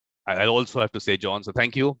I also have to say, John, so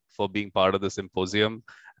thank you for being part of the symposium.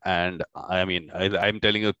 And I mean, I'm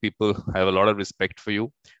telling you, people have a lot of respect for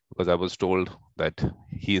you, because I was told that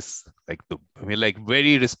he's like like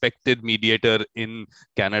very respected mediator in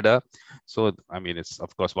Canada. So, I mean, it's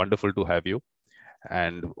of course wonderful to have you.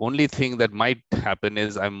 And only thing that might happen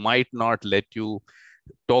is I might not let you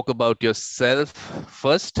talk about yourself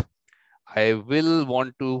first. I will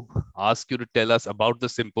want to ask you to tell us about the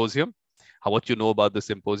symposium, what you know about the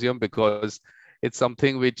symposium, because it's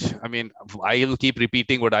something which, I mean, I will keep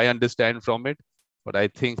repeating what I understand from it, but I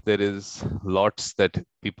think there is lots that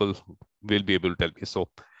people will be able to tell me. So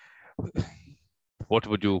what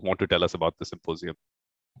would you want to tell us about the symposium?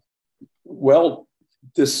 Well,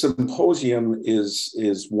 this symposium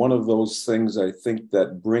is one of those things, I think,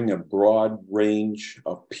 that bring a broad range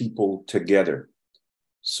of people together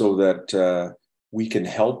so that we can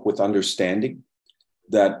help with understanding,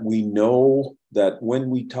 that we know that when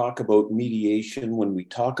we talk about mediation, when we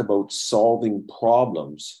talk about solving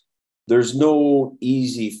problems, there's no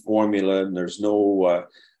easy formula and there's no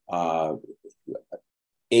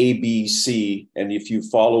ABC. And if you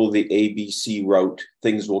follow the ABC route,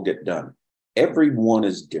 things will get done. Everyone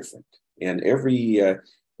is different, and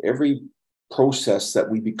every process that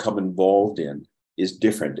we become involved in is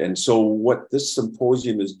different. And so what this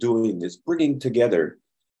symposium is doing is bringing together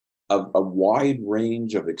a wide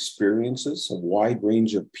range of experiences, a wide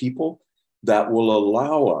range of people that will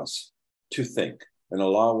allow us to think and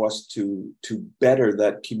allow us to better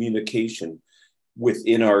that communication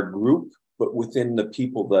within our group, but within the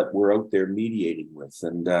people that we're out there mediating with.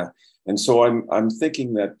 And so I'm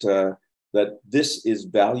thinking that that this is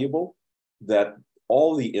valuable, that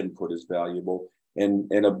all the input is valuable, and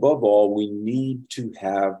above all, we need to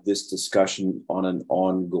have this discussion on an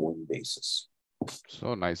ongoing basis.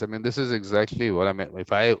 So nice. I mean, this is exactly what I meant.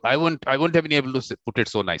 If I wouldn't have been able to put it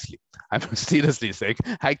so nicely. I'm seriously saying,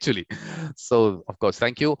 actually. So of course,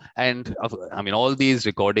 thank you. And I mean, all these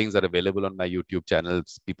recordings are available on my YouTube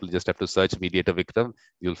channels. People just have to search Mediator Vikram.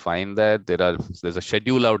 You'll find that there's a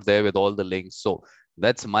schedule out there with all the links. So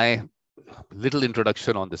that's my little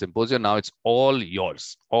introduction on the symposium. Now it's all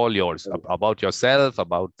yours, about yourself,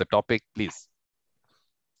 about the topic, please.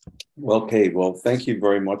 Okay, well, thank you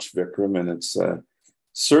very much, Vikram, and it's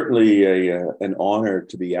certainly an honor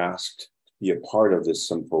to be asked to be a part of this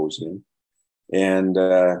symposium, and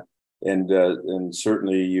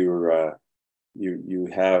certainly you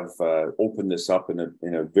have opened this up in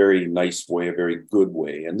a very nice way, a very good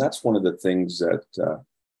way, and that's one of the things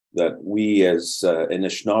that we as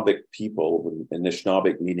Anishinabek people,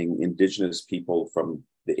 Anishinabek meaning Indigenous people from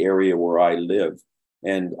the area where I live.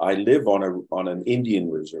 And I live on an Indian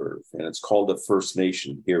reserve, and it's called the First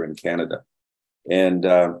Nation here in Canada. And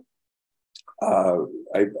I've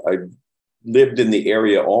lived in the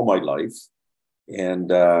area all my life, and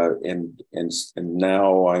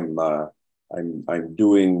now I'm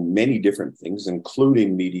doing many different things,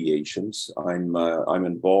 including mediations. I'm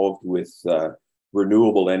involved with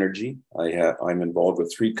renewable energy. I'm involved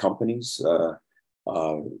with 3 companies.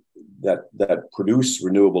 That produce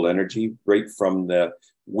renewable energy, right from the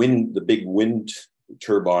big wind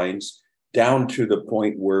turbines, down to the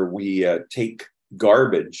point where we take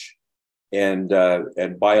garbage and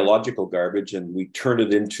biological garbage, and we turn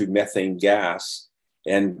it into methane gas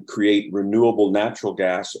and create renewable natural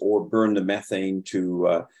gas, or burn the methane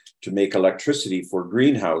to make electricity for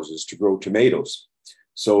greenhouses to grow tomatoes.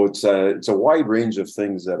 So it's a wide range of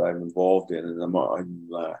things that I'm involved in, and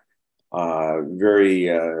I'm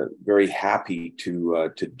very happy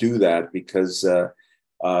to do that, because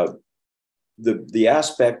the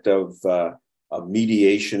aspect of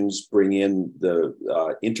mediations bring in the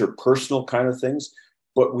interpersonal kind of things,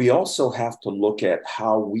 but we also have to look at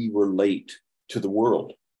how we relate to the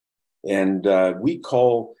world, and we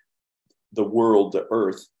call the world, the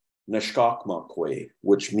earth, Nashkakmakwe,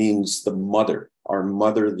 which means the mother, our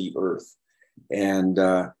mother, the earth, and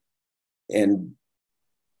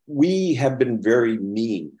we have been very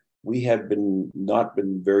mean. We have not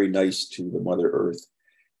been very nice to the Mother Earth,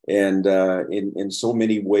 and in so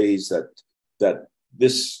many ways that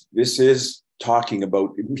this is talking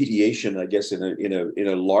about mediation, I guess, in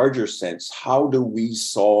a larger sense. How do we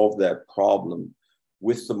solve that problem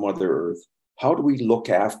with the Mother Earth? How do we look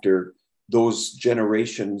after those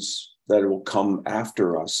generations that will come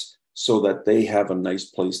after us so that they have a nice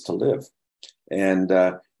place to live? And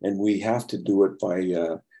we have to do it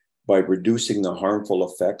by reducing the harmful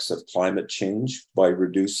effects of climate change, by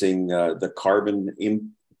reducing the carbon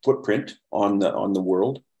footprint on the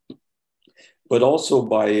world, but also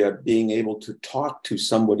by being able to talk to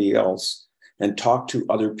somebody else and talk to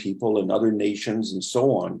other people and other nations and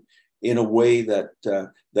so on, in a way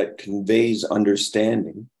that conveys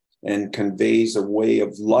understanding and conveys a way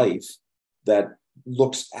of life that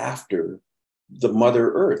looks after the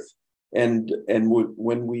Mother Earth. And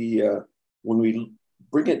when we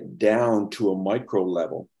bring it down to a micro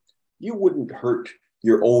level, you wouldn't hurt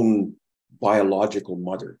your own biological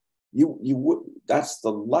mother. You would. That's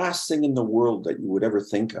the last thing in the world that you would ever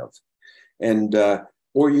think of, and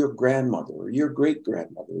or your grandmother or your great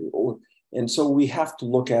grandmother, and so we have to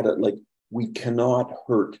look at it like we cannot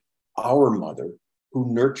hurt our mother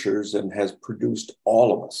who nurtures and has produced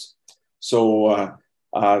all of us. So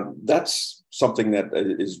that's something that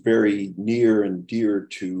is very near and dear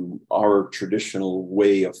to our traditional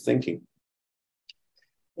way of thinking.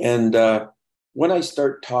 And when I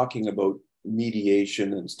start talking about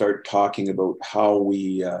mediation and start talking about how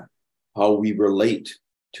we relate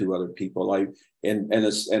to other people, I'm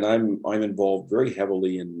involved very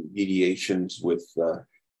heavily in mediations with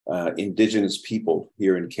Indigenous people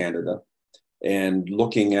here in Canada, and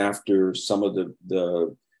looking after some of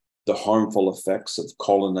the harmful effects of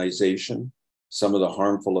colonization, some of the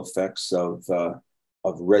harmful effects of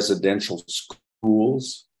residential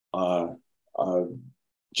schools,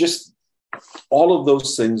 just all of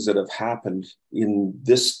those things that have happened in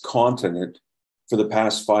this continent for the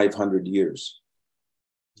past 500 years.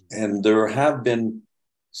 And there have been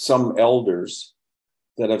some elders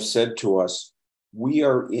that have said to us, we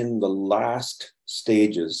are in the last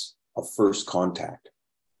stages of first contact.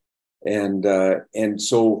 And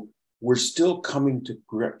so we're still coming to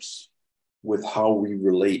grips with how we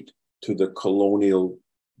relate to the colonial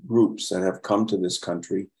groups that have come to this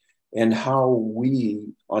country, and how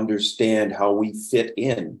we understand how we fit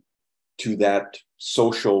in to that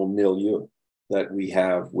social milieu that we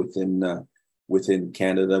have within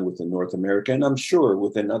Canada, within North America, and I'm sure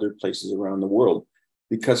within other places around the world,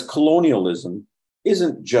 because colonialism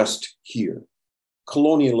isn't just here.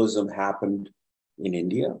 Colonialism happened in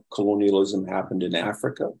India, colonialism happened in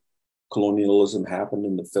Africa, colonialism happened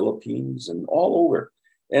in the Philippines and all over.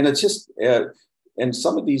 And it's just, and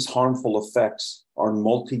some of these harmful effects are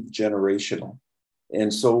multi-generational.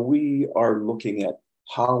 And so we are looking at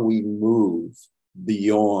how we move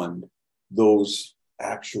beyond those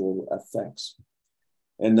actual effects.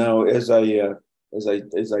 And now, as I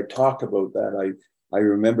talk about that, I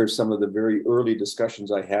remember some of the very early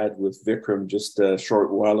discussions I had with Vikram just a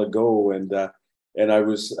short while ago, and I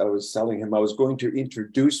was telling him I was going to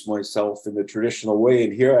introduce myself in the traditional way,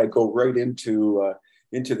 and here I go right into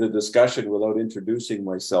the discussion without introducing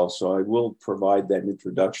myself. So I will provide that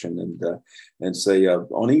introduction and say,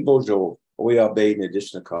 Oni Bojo, Eyaabay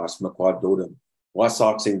Nedishnakas, Makwad Dodam,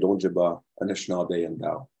 Wasauksing Donjaba,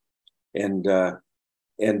 Anishinabek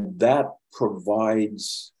and that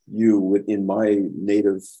provides you within my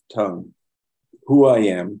native tongue who I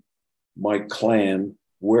am, my clan,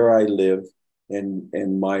 where I live,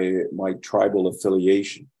 and my tribal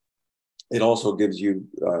affiliation. It also gives you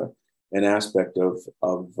an aspect of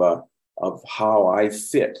how I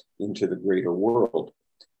fit into the greater world.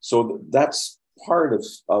 So that's part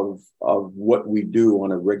of what we do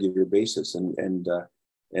on a regular basis, and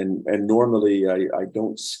normally I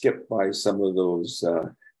don't skip by some of those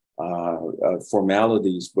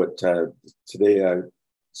formalities, but today I'm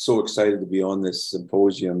so excited to be on this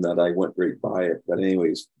symposium that I went right by it. But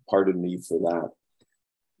anyways, pardon me for that.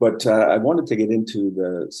 But I wanted to get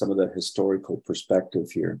into some of the historical perspective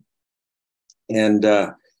here. And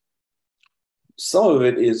some of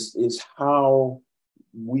it is how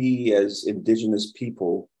we as Indigenous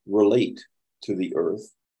people relate to the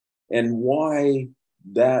earth, and why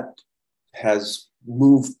that has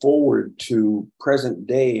moved forward to present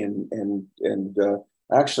day, and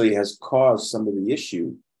actually has caused some of the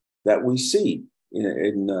issue that we see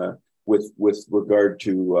with regard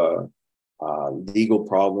to legal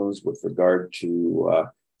problems, with regard to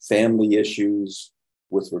family issues,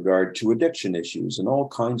 with regard to addiction issues, and all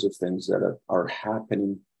kinds of things that are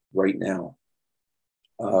happening right now.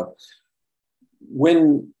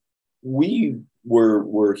 When we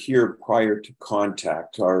were here prior to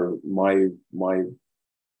contact, my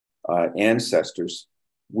ancestors,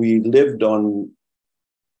 we lived on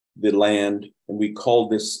the land, and we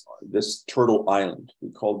called this Turtle Island. We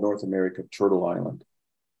called North America Turtle Island.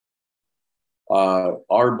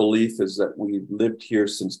 Our belief is that we've lived here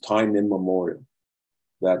since time immemorial,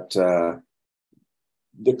 that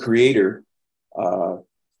the Creator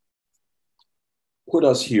put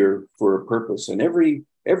us here for a purpose, and every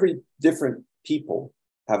different people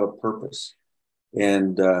have a purpose.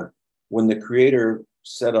 And when the Creator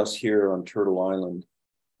set us here on Turtle Island,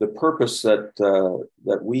 the purpose that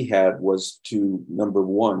we had was to, number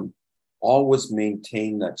one, always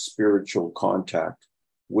maintain that spiritual contact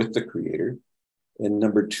with the Creator. And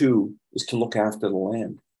number two is to look after the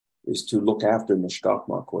land, is to look after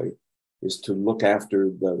Nishkakmakwe, is to look after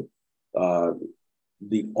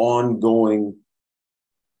the ongoing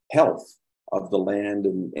health of the land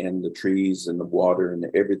and the trees and the water and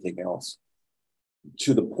everything else,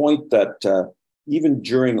 to the point that even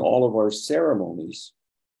during all of our ceremonies,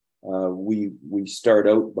 we start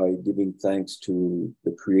out by giving thanks to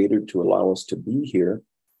the Creator to allow us to be here.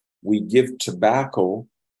 We give tobacco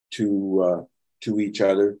to each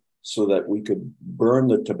other so that we could burn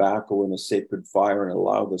the tobacco in a sacred fire and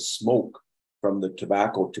allow the smoke from the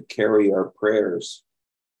tobacco to carry our prayers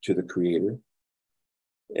to the Creator.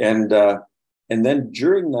 And then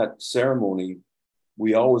during that ceremony,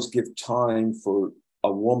 we always give time for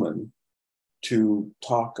a woman to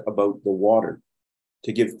talk about the water,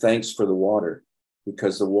 to give thanks for the water,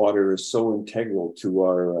 because the water is so integral to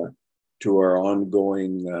our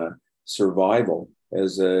ongoing survival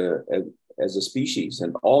as a species,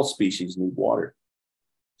 and all species need water.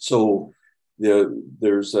 So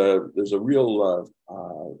there's a real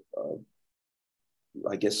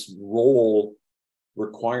I guess role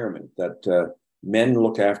requirement that men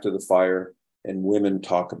look after the fire and women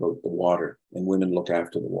talk about the water, and women look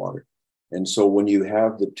after the water. And so when you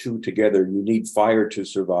have the two together, you need fire to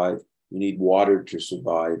survive, you need water to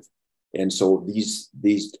survive. And so these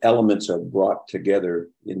elements are brought together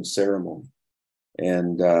in ceremony.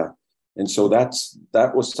 And so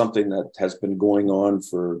that was something that has been going on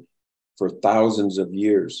for thousands of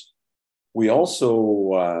years. We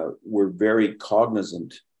also were very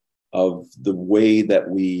cognizant of the way that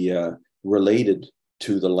we related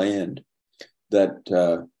to the land,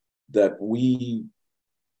 that we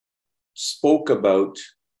spoke about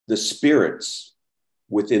the spirits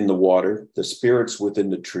within the water, the spirits within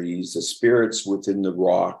the trees, the spirits within the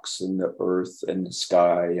rocks and the earth and the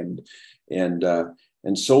sky and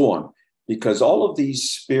so on, because all of these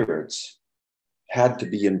spirits had to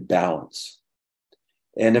be in balance.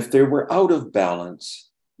 And if they were out of balance,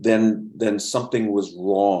 then something was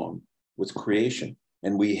wrong with creation.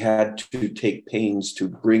 And we had to take pains to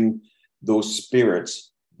bring those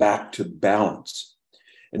spirits back to balance.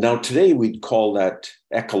 And now today we'd call that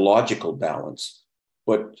ecological balance,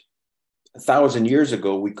 but 1,000 years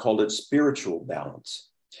ago we called it spiritual balance.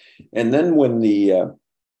 And then when the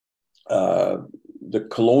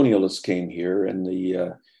colonialists came here and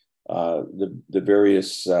the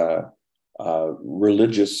various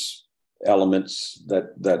religious elements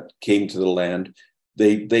that came to the land,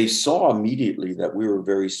 they saw immediately that we were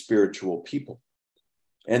very spiritual people.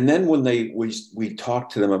 And then when we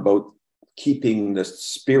talked to them about keeping the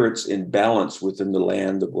spirits in balance within the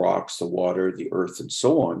land, the rocks, the water, the earth, and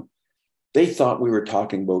so on, they thought we were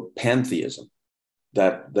talking about pantheism,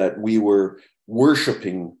 that we were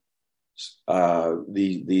worshiping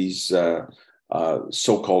these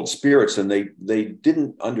so-called spirits, and they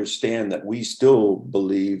didn't understand that we still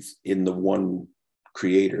believe in the one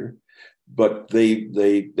Creator, but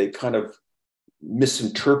they kind of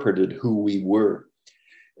misinterpreted who we were.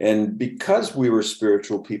 And because we were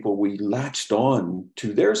spiritual people, we latched on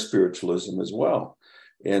to their spiritualism as well.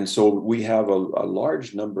 And so we have a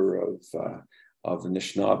large number of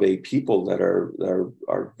Anishinabek people that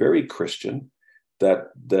are very Christian,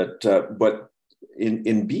 but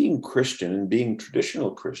in being Christian and being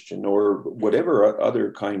traditional Christian or whatever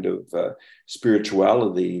other kind of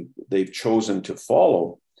spirituality they've chosen to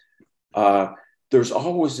follow, there's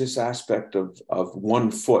always this aspect of 1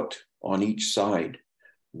 foot on each side.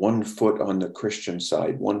 1 foot on the Christian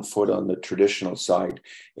side, 1 foot on the traditional side,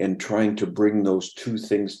 and trying to bring those two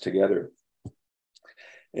things together.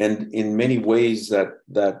 And in many ways that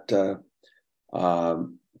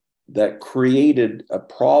created a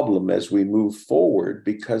problem as we move forward,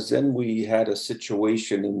 because then we had a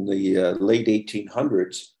situation in the late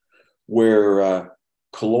 1800s where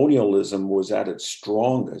colonialism was at its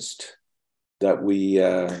strongest, that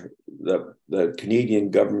the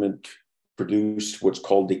Canadian government produced what's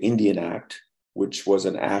called the Indian Act, which was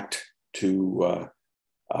an act to,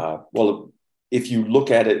 well, if you look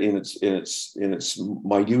at it in its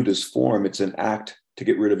minutest form, it's an act to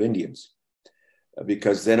get rid of Indians,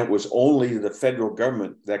 because then it was only the federal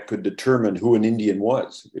government that could determine who an Indian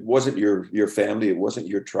was. It wasn't your family, it wasn't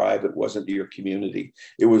your tribe, it wasn't your community.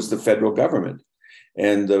 It was the federal government,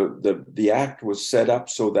 and the act was set up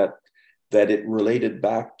so that it related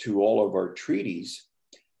back to all of our treaties.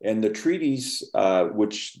 And the treaties,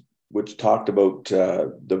 which talked about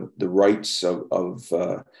the rights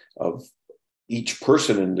of each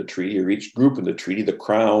person in the treaty, or each group in the treaty, the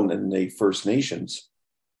Crown and the First Nations,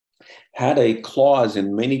 had a clause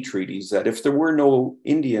in many treaties that if there were no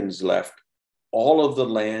Indians left, all of the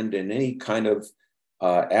land and any kind of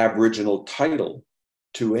Aboriginal title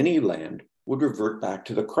to any land would revert back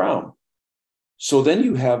to the Crown. So then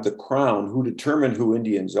you have the Crown who determine who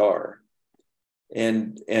Indians are.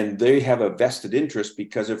 And they have a vested interest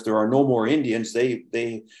because if there are no more Indians,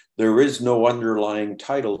 there is no underlying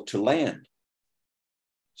title to land.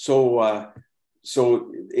 So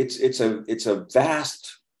it's a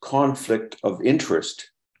vast conflict of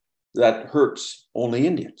interest that hurts only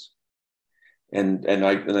Indians. And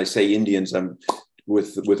I say Indians, I'm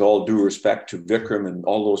with all due respect to Vikram and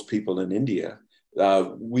all those people in India.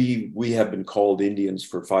 We have been called Indians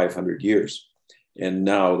for 500 years. And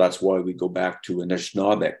now that's why we go back to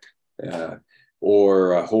Anishinabek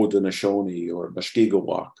or Haudenosaunee or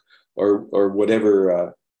Mushkegowuk or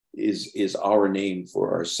whatever is our name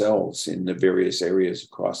for ourselves in the various areas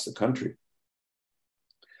across the country.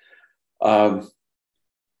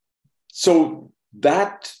 So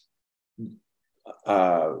that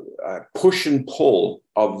push and pull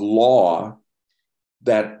of law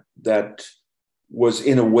that was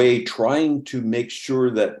in a way trying to make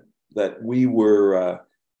sure that we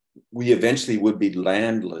eventually would be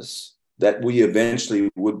landless, that we eventually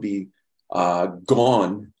would be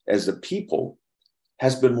gone as a people,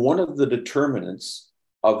 has been one of the determinants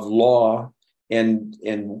of law and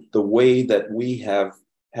the way that we have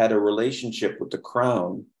had a relationship with the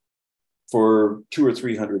Crown for 200 or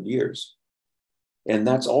 300 years. And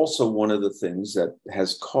that's also one of the things that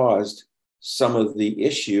has caused some of the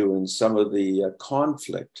issue and some of the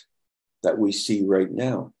conflict that we see right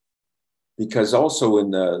now. Because also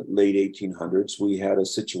in the late 1800s, we had a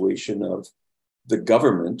situation of the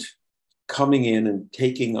government coming in and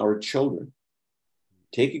taking our children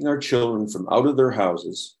from out of their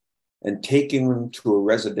houses and taking them to a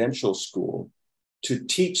residential school to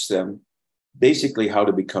teach them basically how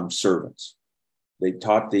to become servants. They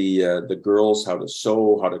taught the girls how to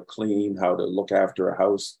sew, how to clean, how to look after a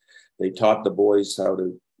house. They taught the boys how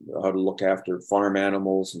to look after farm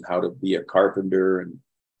animals and how to be a carpenter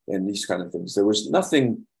and these kind of things. There was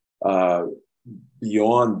nothing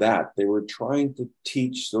beyond that. They were trying to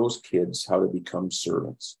teach those kids how to become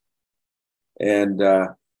servants. And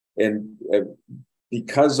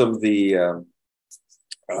because of the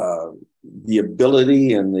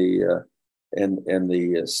ability and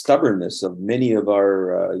the stubbornness of many of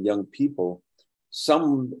our young people,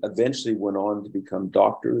 some eventually went on to become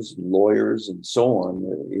doctors and lawyers and so on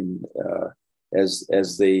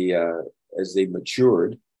as they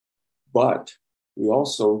matured. But we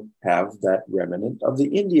also have that remnant of the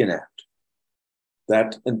Indian Act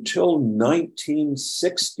that until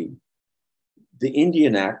 1960, the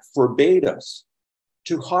Indian Act forbade us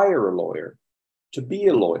to hire a lawyer, to be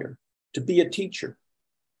a teacher,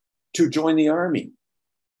 to join the army,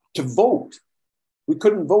 to vote. We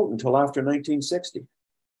couldn't vote until after 1960.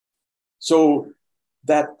 So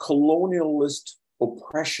that colonialist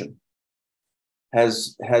oppression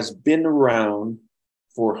has been around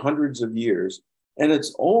for hundreds of years, and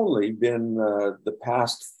it's only been the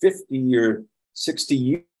past 50 or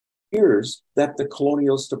 60 years that the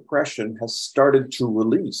colonialist oppression has started to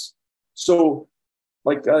release. So,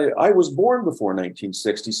 like I was born before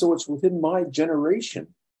 1960, so it's within my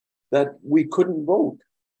generation that we couldn't vote.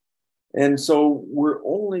 And so we're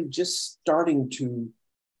only just starting to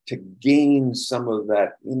gain some of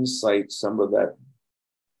that insight, some of that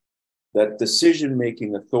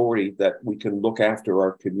decision-making authority that we can look after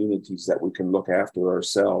our communities, that we can look after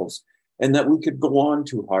ourselves, and that we could go on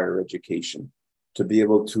to higher education to be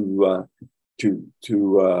able to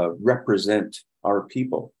represent our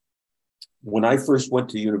people. When I first went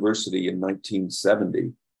to university in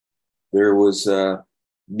 1970, there was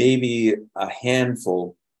maybe a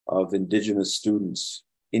handful of Indigenous students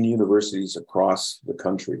in universities across the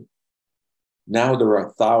country. Now there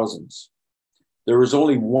are thousands. There was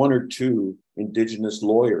only one or two Indigenous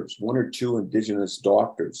lawyers, one or two Indigenous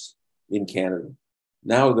doctors in Canada.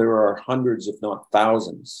 Now there are hundreds, if not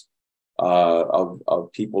thousands,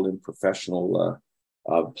 of people in professional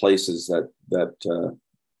places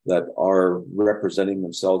that are representing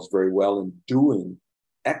themselves very well and doing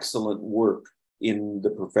excellent work in the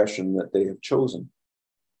profession that they have chosen.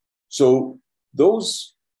 So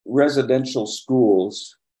those residential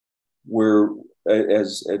schools were,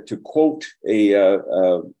 as to quote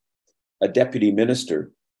a deputy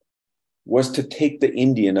minister, was to take the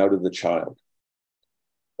Indian out of the child,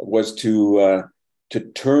 was to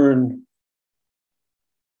turn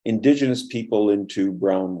Indigenous people into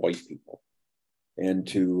brown white people, and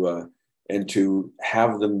to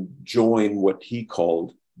have them join what he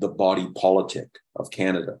called the body politic of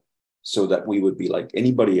Canada. so that we would be like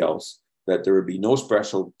anybody else, that there would be no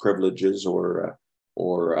special privileges or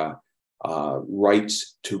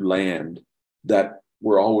rights to land, that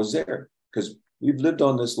were always there. Because we've lived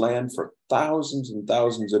on this land for thousands and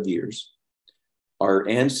thousands of years. Our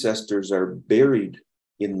ancestors are buried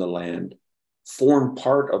in the land, form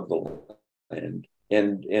part of the land,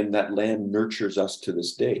 and that land nurtures us to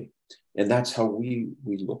this day. And that's how we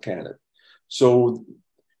look at it. So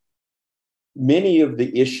many of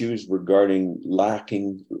the issues regarding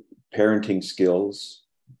lacking parenting skills,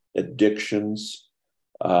 addictions,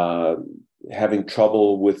 having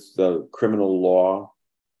trouble with the criminal law,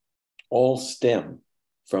 all stem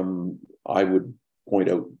from, I would point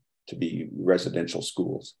out, to be residential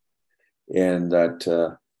schools. And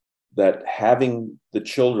that having the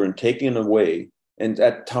children taken away, and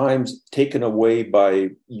at times taken away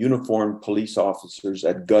by uniformed police officers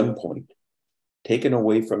at gunpoint, taken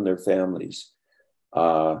away from their families,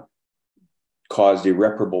 caused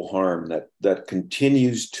irreparable harm that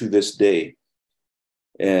continues to this day.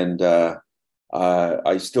 And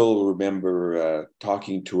I still remember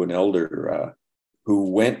talking to an elder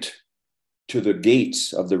who went to the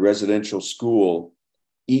gates of the residential school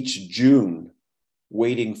each June,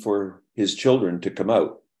 waiting for his children to come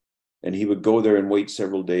out. And he would go there and wait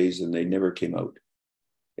several days, and they never came out.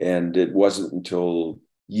 And it wasn't until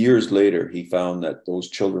years later he found that those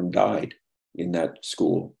children died in that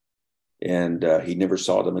school, and he never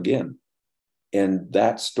saw them again. And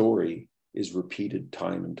that story is repeated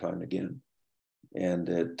time and time again. And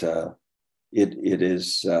it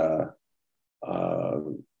is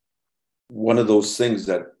one of those things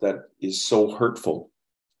that is so hurtful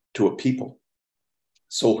to a people,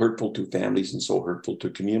 so hurtful to families, and so hurtful to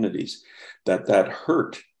communities, that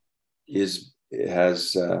hurt has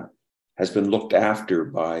been looked after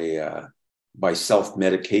by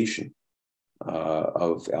self-medication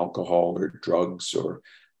of alcohol or drugs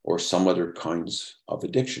or some other kinds of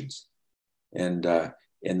addictions, and that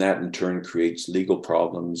in turn creates legal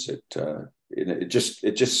problems. It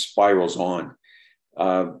just spirals on,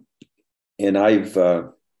 and I've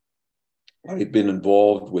been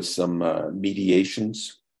involved with some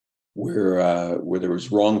mediations where there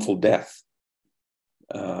was wrongful death,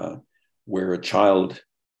 where a child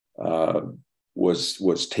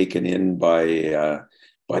was taken in by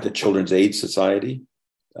the Children's Aid Society,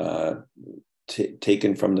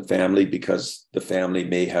 taken from the family because the family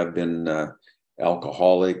may have been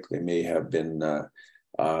alcoholic, they may have been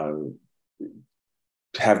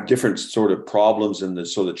have different sort of problems,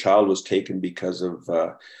 so the child was taken because of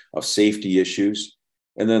safety issues,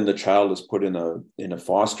 and then the child was put in a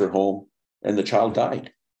foster home, and the child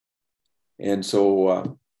died. And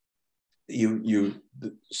so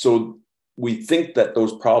so we think that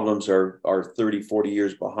those problems are 30, 40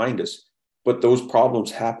 years behind us, but those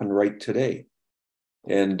problems happen right today.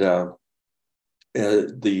 And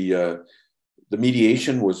the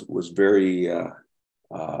mediation was very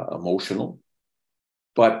emotional.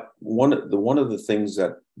 But one of the things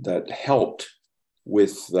that helped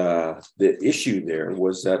with the issue there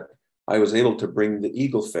was that I was able to bring the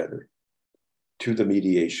eagle feather to the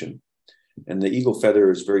mediation, and the eagle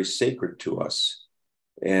feather is very sacred to us,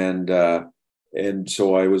 and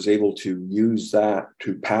so I was able to use that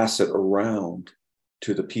to pass it around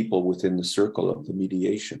to the people within the circle of the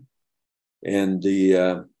mediation, and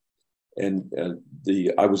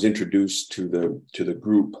I was introduced to the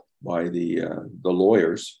group by the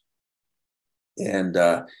lawyers, and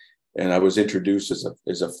I was introduced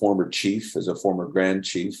as a former chief, as a former grand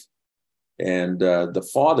chief, and the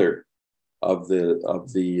father of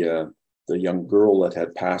the young girl that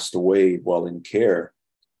had passed away while in care.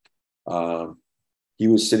 He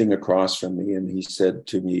was sitting across from me, and he said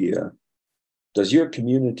to me, "Does your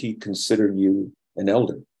community consider you an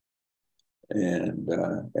elder?" And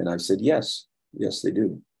I said, yes, they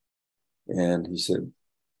do. And he said,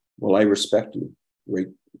 "Well, I respect you.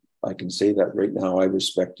 Right? I can say that right now. I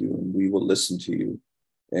respect you, and we will listen to you,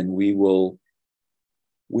 and we will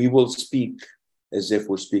speak as if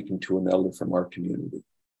we're speaking to an elder from our community."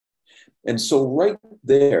 And so right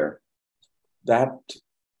there, that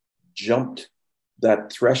jumped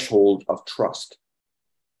that threshold of trust,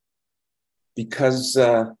 because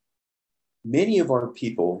many of our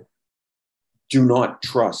people do not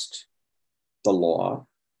trust the law.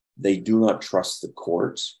 They do not trust the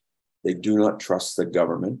courts. They do not trust the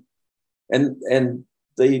government, and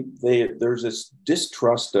there's this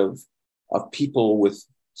distrust of people with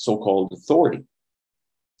so-called authority,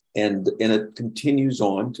 and it continues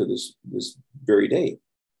on to this very day.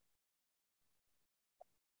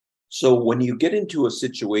 So when you get into a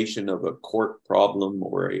situation of a court problem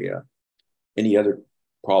or any other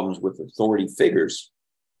problems with authority figures,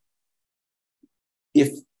 if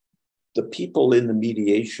the people in the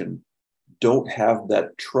mediation don't have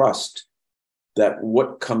that trust that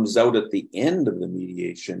what comes out at the end of the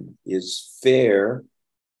mediation is fair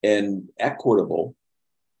and equitable,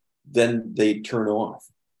 then they turn off.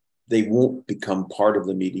 They won't become part of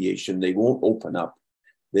the mediation. They won't open up.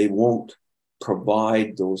 They won't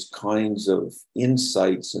provide those kinds of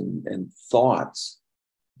insights and thoughts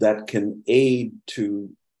that can aid to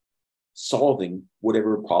solving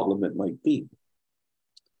whatever problem it might be.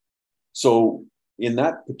 So in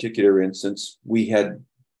that particular instance, we had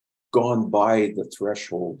gone by the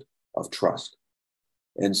threshold of trust.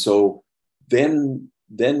 And so then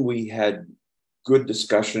we had good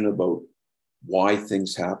discussion about why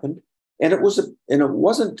things happened. And it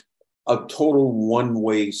wasn't a total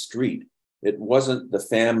one-way street. It wasn't the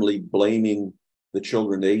family blaming the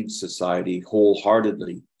Children's Aid Society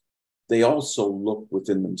wholeheartedly. They also looked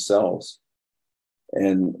within themselves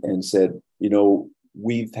and said,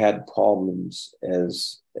 we've had problems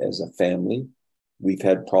as a family. We've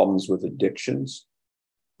had problems with addictions.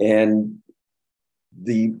 And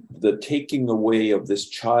the taking away of this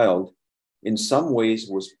child in some ways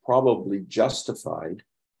was probably justified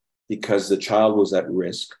because the child was at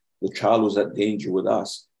risk. The child was at danger with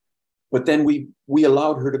us. But then we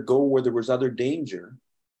allowed her to go where there was other danger.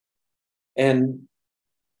 And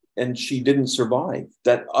she didn't survive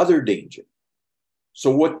that other danger.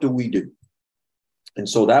 So what do we do? And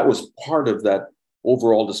so that was part of that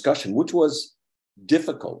overall discussion, which was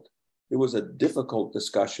difficult. It was a difficult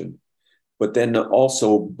discussion, but then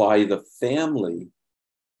also by the family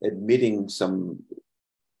admitting some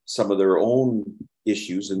of their own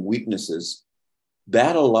issues and weaknesses,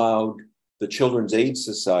 that allowed the Children's Aid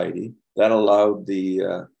Society, that allowed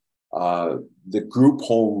the group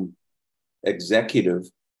home executive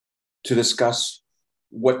to discuss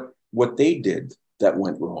what they did that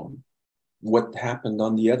went wrong, what happened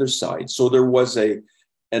on the other side. So there was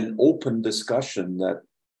an open discussion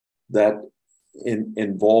that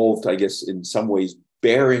involved, I guess, in some ways,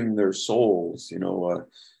 bearing their souls,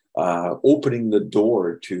 opening the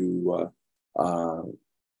door to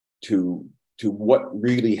what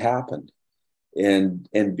really happened.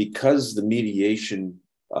 And because the mediation,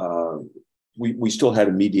 we still had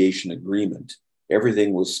a mediation agreement.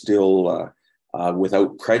 Everything was still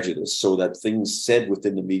without prejudice, so that things said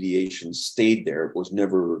within the mediation stayed there. It was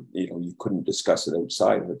never, you couldn't discuss it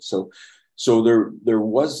outside of it. So there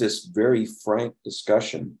was this very frank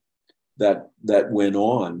discussion that went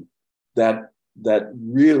on that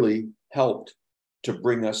really helped to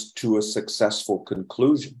bring us to a successful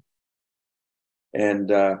conclusion.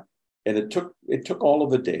 And it took all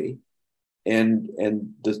of a day, and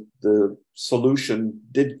the solution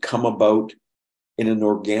did come about in an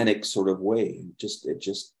organic sort of way. It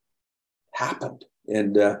just happened,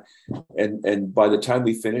 and by the time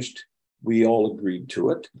we finished, we all agreed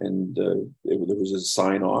to it, and there was a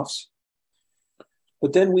sign-offs.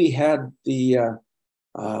 But then we had a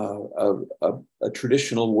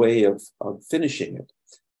traditional way of finishing it,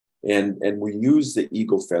 and we used the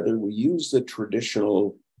eagle feather. We used the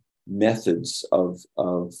traditional methods of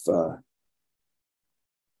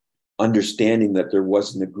understanding that there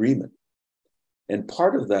was an agreement. And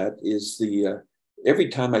part of that is every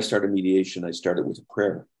time I start a mediation, I start it with a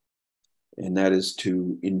prayer. And that is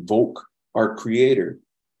to invoke our Creator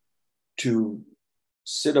to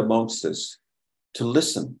sit amongst us, to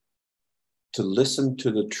listen to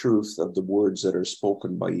the truth of the words that are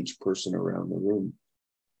spoken by each person around the room,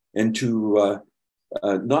 and to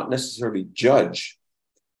not necessarily judge,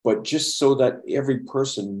 but just so that every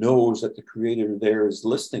person knows that the Creator there is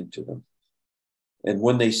listening to them. And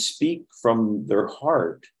when they speak from their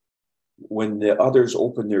heart, when the others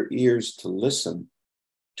open their ears to listen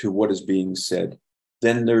to what is being said,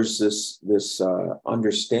 then there's this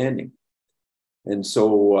understanding. And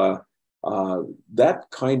so that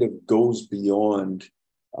kind of goes beyond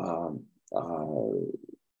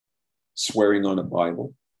swearing on a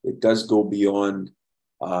Bible. It does go beyond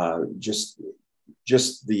just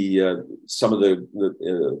the some of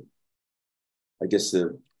the I guess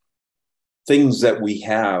the things that we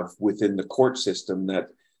have within the court system that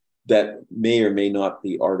may or may not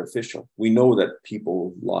be artificial. We know that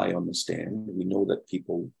people lie on the stand. We know that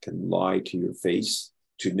people can lie to your face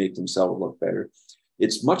to make themselves look better.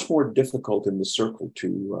 It's much more difficult in the circle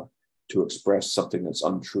to express something that's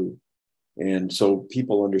untrue. And so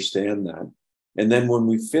people understand that. And then when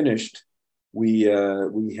we finished, we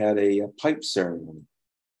had a pipe ceremony.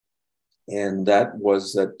 And that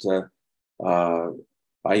was that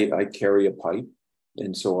I carry a pipe.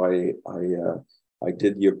 And so I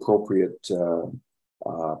did the appropriate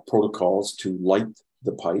protocols to light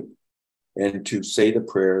the pipe and to say the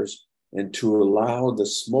prayers and to allow the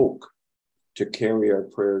smoke to carry our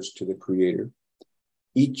prayers to the Creator.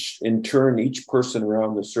 In turn, each person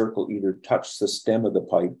around the circle either touched the stem of the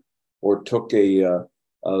pipe or took a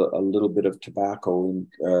little bit of tobacco and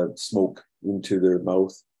smoke into their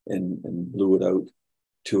mouth and blew it out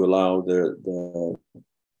to allow to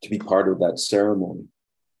be part of that ceremony.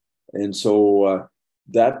 And so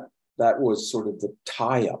that was sort of the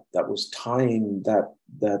tie-up. That was tying that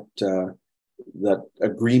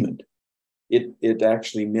agreement. It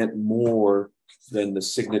actually meant more than the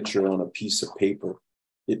signature on a piece of paper.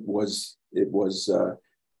 It was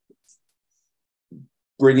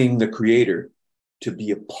bringing the Creator to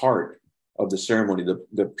be a part of the ceremony.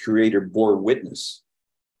 The Creator bore witness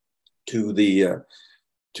to the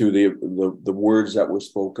words that were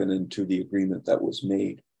spoken and to the agreement that was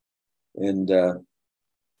made. And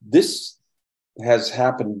this has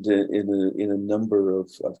happened in a number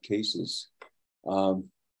of cases.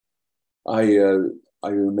 I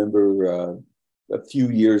remember a few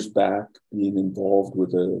years back being involved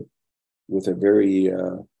with a very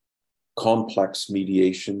complex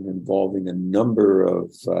mediation involving a number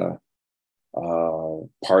of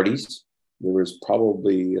parties. There was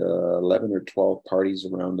probably 11 or 12 parties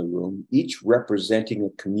around the room, each representing a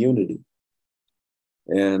community.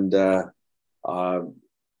 And the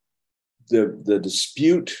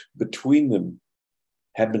dispute between them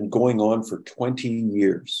had been going on for 20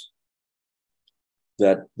 years,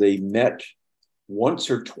 that they met once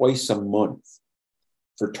or twice a month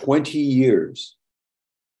for 20 years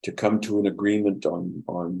to come to an agreement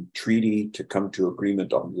on treaty, to come to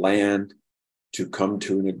agreement on land, to come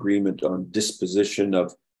to an agreement on disposition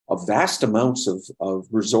of vast amounts of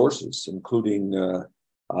resources, including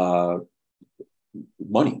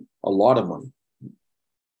money, a lot of money.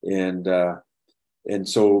 And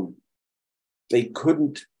so they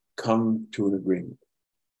couldn't come to an agreement.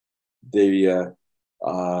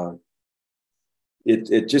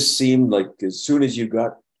 It just seemed like as soon as you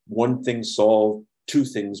got one thing solved, two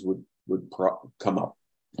things would come up.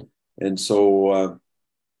 And so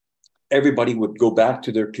everybody would go back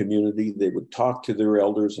to their community. They would talk to their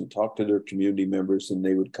elders and talk to their community members, and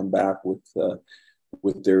they would come back with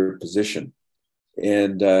their position.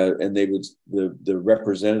 And they would the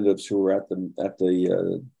representatives who were at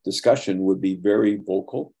the discussion would be very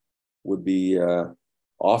vocal, would be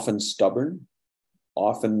often stubborn,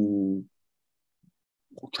 often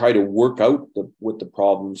try to work out what the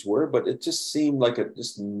problems were, but it just seemed like it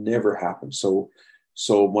just never happened. So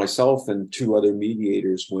myself and two other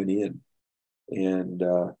mediators went in, and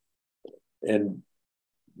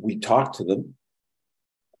we talked to them.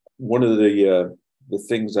 One of the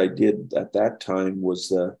things I did at that time was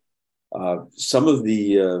some of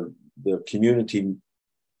the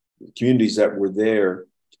communities that were there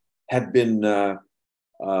had been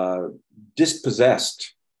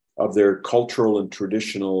dispossessed of their cultural and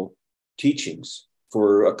traditional teachings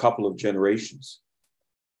for a couple of generations.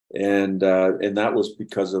 And that was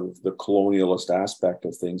because of the colonialist aspect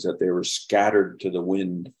of things, that they were scattered to the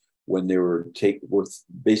wind when they were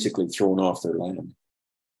basically thrown off their land.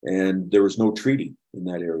 And there was no treaty in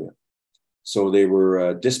that area. So they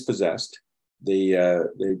were dispossessed. They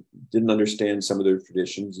didn't understand some of their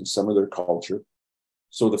traditions and some of their culture.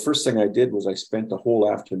 So the first thing I did was I spent the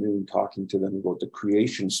whole afternoon talking to them about the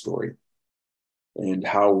creation story and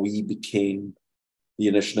how we became the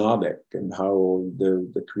Anishinabek, and how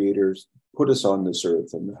the creators put us on this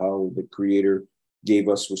earth, and how the Creator gave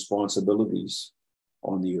us responsibilities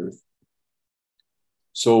on the earth.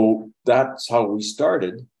 So that's how we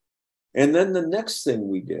started. And then the next thing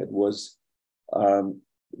we did was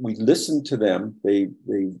we listened to them. They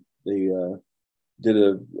did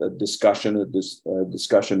a discussion, and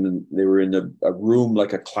they were in a room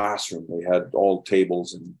like a classroom. They had all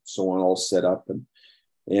tables and so on, all set up,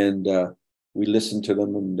 and we listened to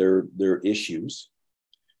them and their issues.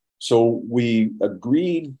 So we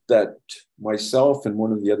agreed that myself and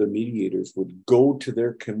one of the other mediators would go to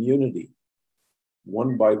their community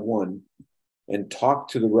one by one and talk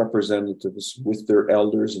to the representatives with their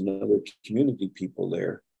elders and other community people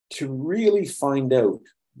there to really find out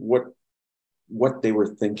what they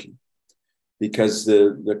were thinking. Because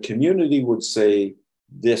the community would say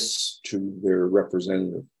this to their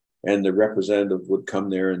representative, and the representative would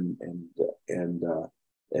come there and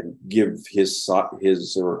give his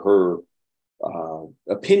or her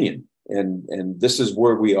opinion, and this is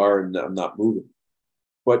where we are, and I'm not moving.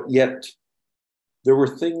 But yet there were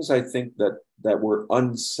things, I think, that were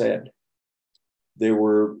unsaid. There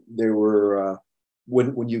were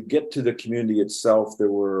when you get to the community itself,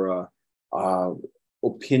 there were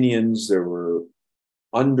opinions, there were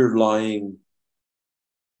underlying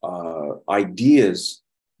ideas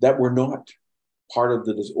that were not part of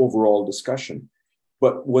the overall discussion.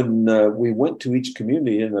 But when we went to each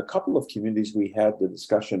community, in a couple of communities, we had the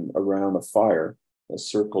discussion around a fire, a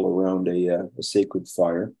circle around a sacred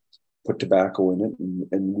fire, put tobacco in it,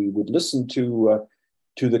 and we would listen to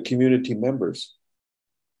the community members.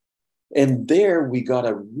 And there we got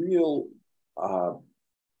a real,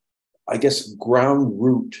 I guess, ground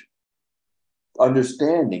root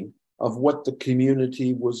understanding of what the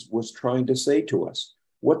community was trying to say to us,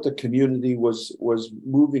 what the community was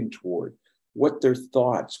moving toward, what their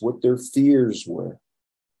thoughts, what their fears were,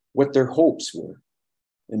 what their hopes were,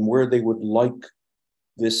 and where they would like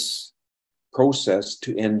this process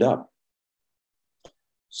to end up.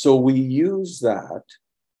 So we use that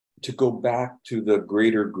to go back to the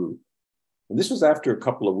greater group. And this was after a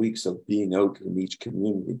couple of weeks of being out in each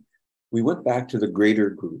community. We went back to the greater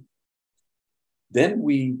group. Then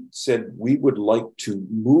we said we would like to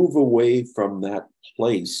move away from that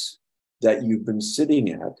place that you've been sitting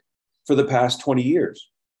at for the past 20 years,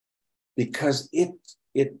 because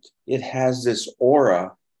it has this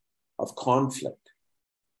aura of conflict.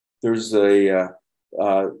 There's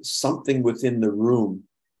something within the room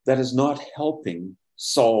that is not helping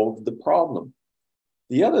solve the problem.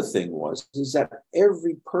 The other thing is that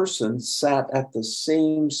every person sat at the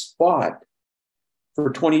same spot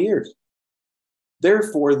for 20 years.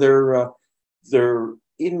 Therefore, their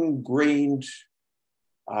ingrained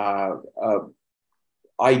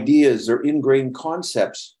ideas or ingrained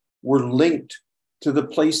concepts were linked to the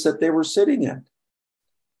place that they were sitting at.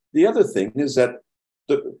 The other thing is that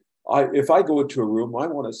if I go into a room, I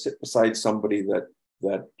want to sit beside somebody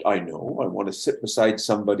that I know. I want to sit beside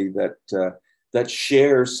somebody that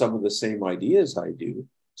shares some of the same ideas I do.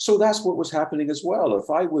 So that's what was happening as well.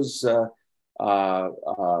 If I was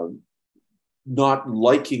not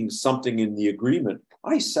liking something in the agreement,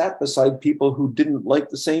 I sat beside people who didn't like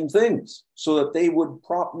the same things so that they would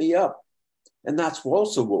prop me up. And that's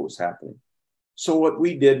also what was happening. So what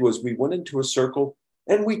we did was we went into a circle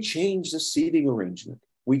and we changed the seating arrangement.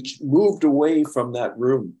 We moved away from that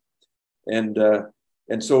room. And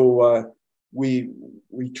so we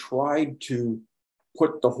tried to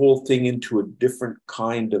put the whole thing into a different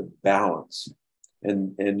kind of balance.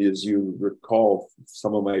 And as you recall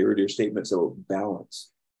some of my earlier statements about balance,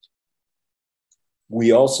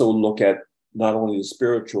 we also look at not only the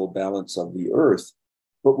spiritual balance of the earth,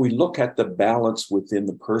 but we look at the balance within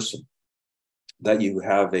the person, that you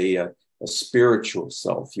have a spiritual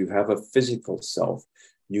self, you have a physical self,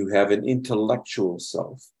 you have an intellectual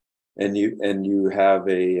self, and you have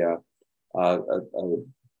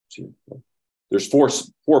there's four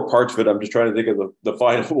parts of it. I'm just trying to think of the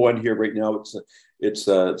final one here right now. It's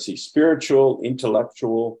spiritual,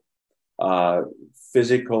 intellectual,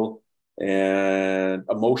 physical, and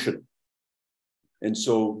emotional. And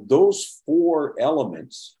so those four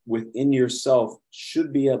elements within yourself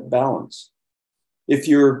should be at balance. If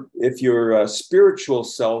your spiritual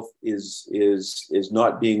self is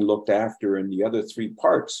not being looked after, and the other three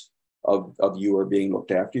parts of you are being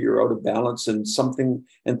looked after, you're out of balance, and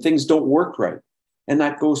things don't work right. And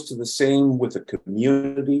that goes to the same with a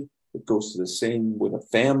community. It goes to the same with a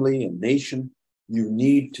family, a nation. You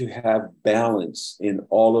need to have balance in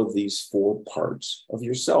all of these four parts of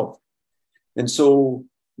yourself. And so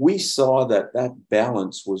we saw that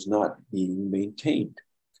balance was not being maintained.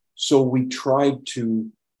 So we tried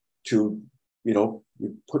to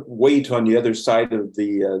put weight on the other side of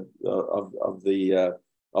the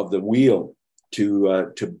wheel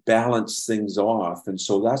to balance things off. And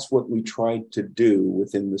so that's what we tried to do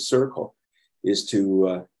within the circle, is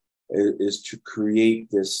to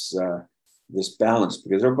create this balance,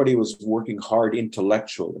 because everybody was working hard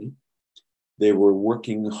intellectually. They were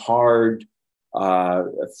working hard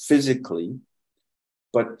physically,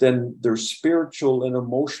 but then their spiritual and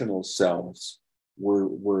emotional selves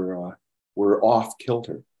were off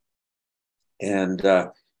kilter. And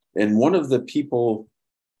one of the people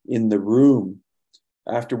in the room,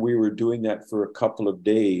 after we were doing that for a couple of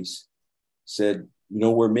days, said,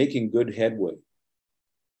 we're making good headway,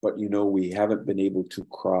 but we haven't been able to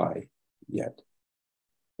cry yet.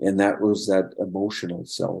 And that was that emotional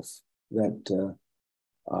self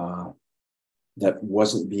that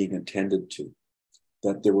wasn't being attended to,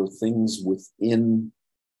 that there were things within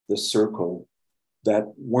the circle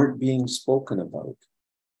that weren't being spoken about,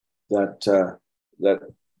 that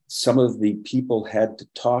some of the people had to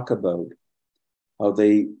talk about how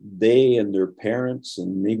they and their parents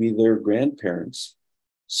and maybe their grandparents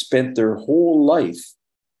spent their whole life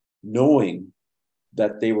knowing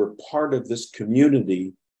that they were part of this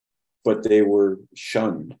community, but they were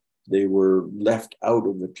shunned. They were left out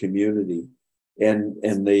of the community, and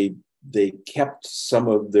they kept some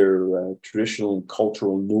of their traditional and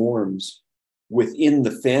cultural norms within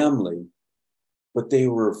the family, but they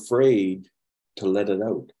were afraid to let it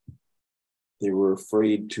out. They were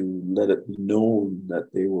afraid to let it be known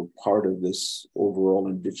that they were part of this overall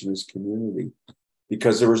Indigenous community,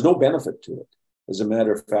 because there was no benefit to it. As a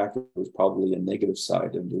matter of fact, it was probably a negative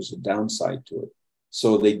side, and there's a downside to it.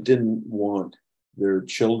 So they didn't want their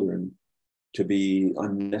children to be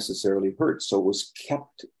unnecessarily hurt. So it was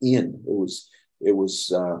kept in. It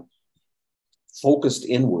was focused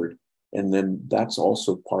inward, and then that's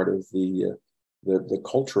also part of the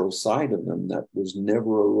cultural side of them that was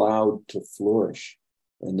never allowed to flourish,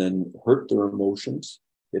 and then hurt their emotions.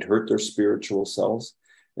 It hurt their spiritual selves,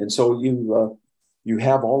 and so you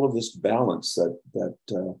have all of this balance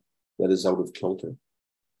that is out of kilter.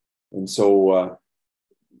 And so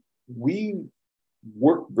we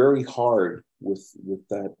worked very hard with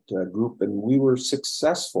that group, and we were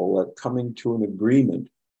successful at coming to an agreement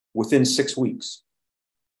within 6 weeks.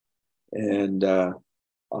 And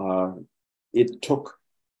it took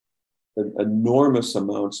enormous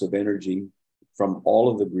amounts of energy from all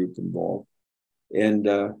of the group involved,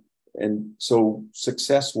 and so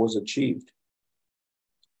success was achieved.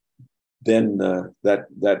 Then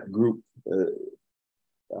that group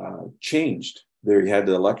changed. They had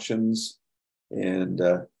elections, and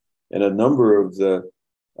a number of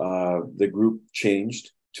the group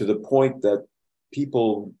changed to the point that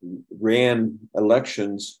people ran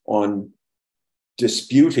elections on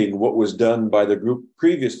disputing what was done by the group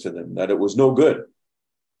previous to them, that it was no good.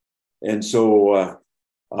 And so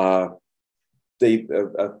a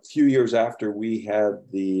few years after we had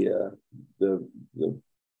the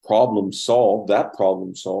problem solved,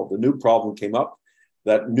 the new problem came up,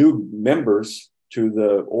 that new members to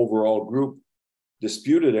the overall group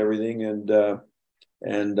disputed everything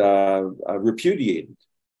and repudiated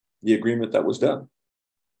the agreement that was done.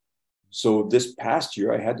 So this past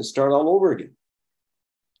year, I had to start all over again.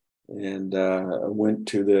 And I went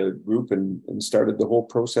to the group and started the whole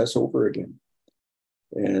process over again.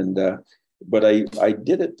 And but I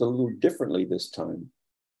did it a little differently this time.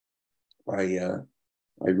 I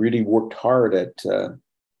really worked hard at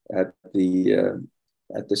the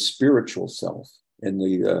spiritual self and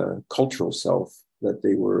the cultural self that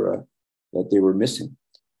they were missing.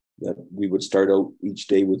 That we would start out each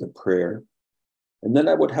day with a prayer, and then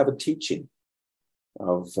I would have a teaching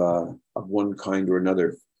of one kind or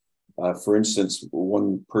another. For instance,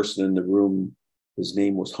 one person in the room, his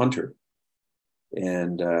name was Hunter,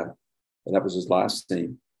 and that was his last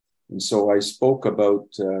name. And so I spoke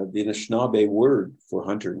about the Anishinaabe word for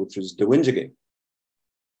hunter, which is Dewinjige.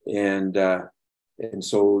 And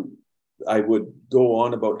so I would go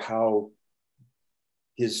on about how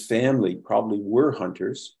his family probably were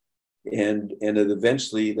hunters, and it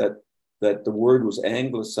eventually that the word was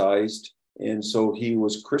anglicized, and so he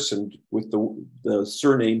was christened with the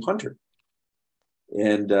surname Hunter,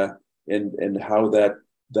 and how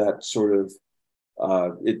that sort of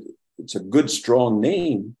it's a good strong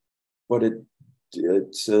name, but it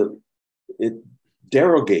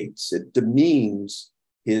derogates, it demeans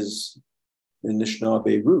his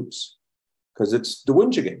Anishinaabe roots, because it's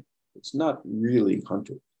Dewinjige. It's not really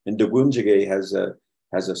Hunter, and Dewinjige has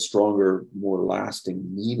a stronger, more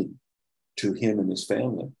lasting meaning to him and his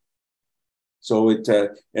family. So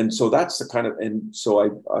and so that's the kind of, and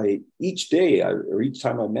so I each day or each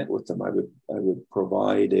time I met with them, I would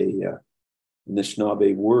provide a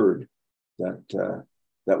Anishinaabe word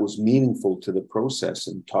that was meaningful to the process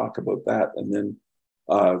and talk about that. And then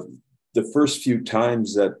the first few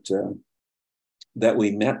times that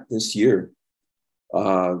we met this year,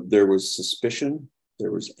 there was suspicion,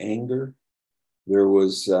 there was anger, there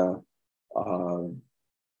was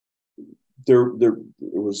there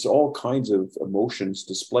was all kinds of emotions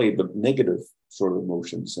displayed, but negative sort of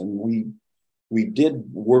emotions, and we did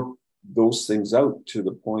work those things out to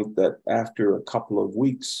the point that after a couple of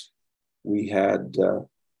weeks, we had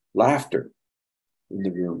laughter in the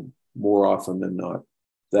room more often than not.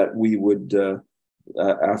 That we would,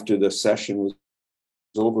 after the session was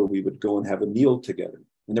over, we would go and have a meal together,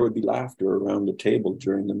 and there would be laughter around the table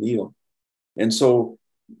during the meal. And so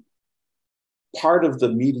part of the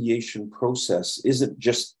mediation process isn't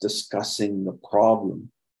just discussing the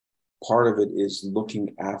problem. Part of it is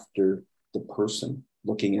looking after the person,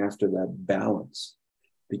 looking after that balance,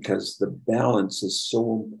 because the balance is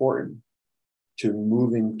so important to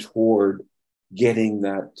moving toward getting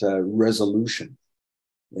that resolution.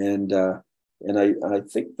 And I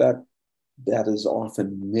think that that is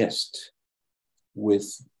often missed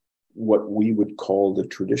with what we would call the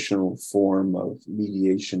traditional form of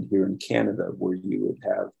mediation here in Canada, where you would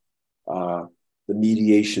have the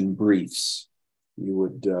mediation briefs. You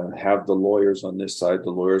would have the lawyers on this side,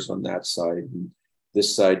 the lawyers on that side, and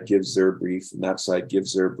this side gives their brief and that side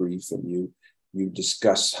gives their brief, and you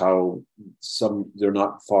discuss how they're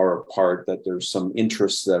not far apart, that there's some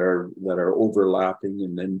interests that are overlapping,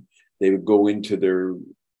 and then they would go into their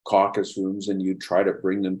caucus rooms and you try to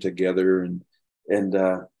bring them together, and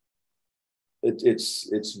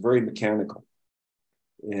it's very mechanical,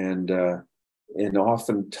 and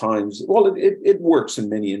oftentimes, well, it works in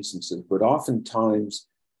many instances, but oftentimes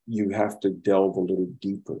you have to delve a little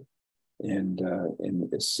deeper and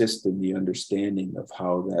assist in the understanding of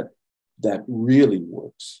how that really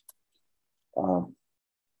works. I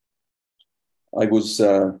was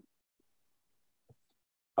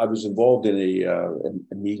involved in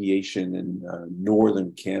a mediation in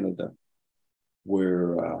northern Canada,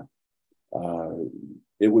 where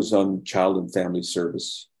it was on child and family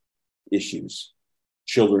service issues,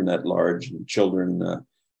 children at large, and children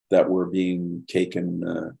that were being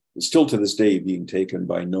taken, still to this day, being taken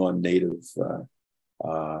by non-native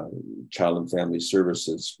child and family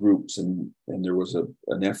services groups, and there was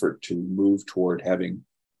an effort to move toward having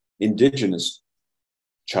Indigenous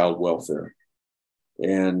child welfare,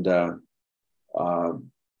 and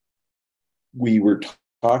we were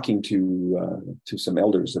talking to some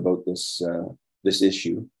elders about this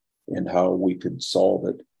issue and how we could solve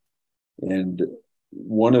it. And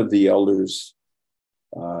one of the elders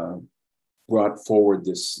brought forward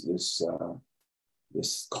this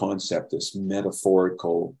concept, this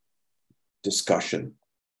metaphorical discussion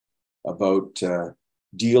about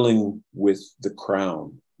dealing with the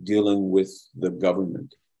crown, dealing with the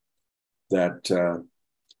government, that and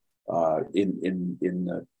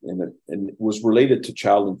it was related to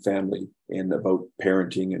child and family and about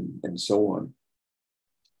parenting and so on.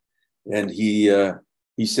 And he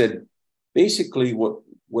said, basically what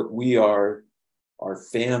we are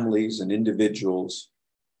families and individuals,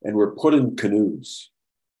 and we're put in canoes.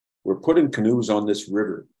 We're put in canoes on this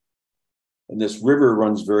river, and this river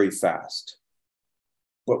runs very fast,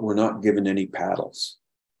 but we're not given any paddles.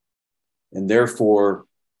 And therefore,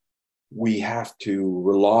 we have to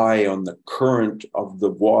rely on the current of the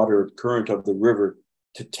water, current of the river,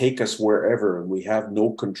 to take us wherever, and we have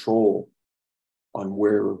no control on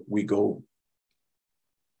where we go.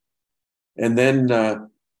 And then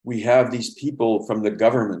we have these people from the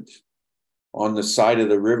government on the side of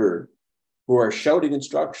the river who are shouting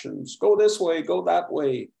instructions, go this way, go that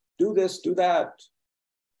way, do this, do that.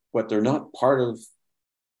 But they're not part of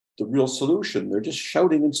the real solution. They're just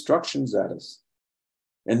shouting instructions at us.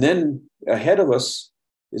 And then ahead of us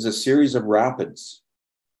is a series of rapids,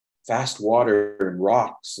 fast water and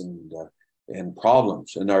rocks and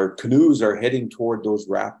problems. And our canoes are heading toward those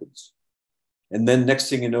rapids. And then next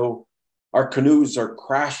thing you know, our canoes are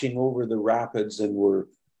crashing over the rapids, and we're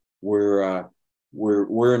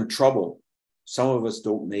in trouble. Some of us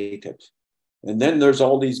don't make it. And then there's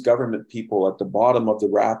all these government people at the bottom of the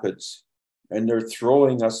rapids, and they're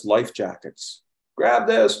throwing us life jackets. Grab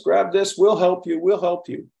this, we'll help you, we'll help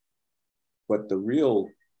you. But the real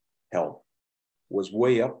help was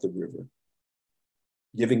way up the river,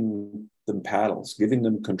 giving them paddles, giving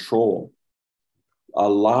them control,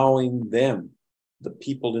 allowing them, the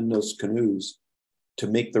people in those canoes, to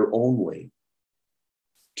make their own way,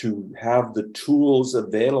 to have the tools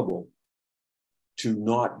available to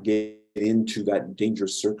not get into that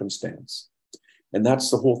dangerous circumstance. And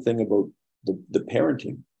that's the whole thing about the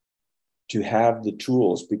parenting, to have the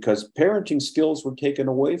tools, because parenting skills were taken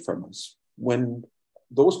away from us when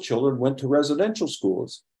those children went to residential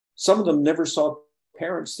schools. Some of them never saw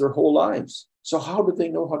parents their whole lives. So how did they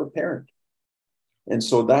know how to parent? And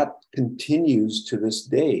so that continues to this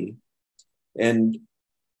day. And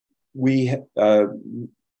we,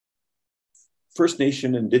 First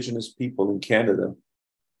Nation Indigenous people in Canada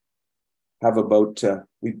have about,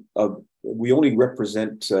 we only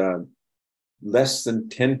represent less than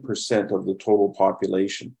 10% of the total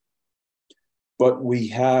population. But we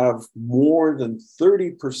have more than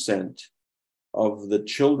 30% of the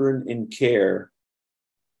children in care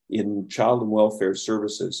in child and welfare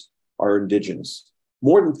services are Indigenous.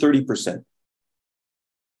 More than 30%.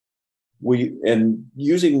 And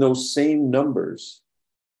using those same numbers,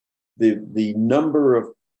 the number of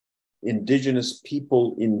Indigenous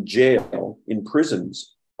people in jail, in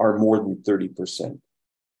prisons, are more than 30%.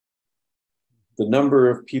 The number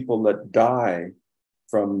of people that die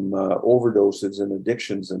from overdoses and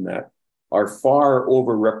addictions and that are far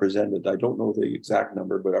overrepresented. I don't know the exact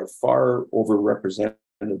number, but are far overrepresented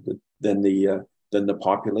than the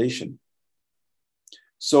population.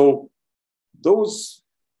 So those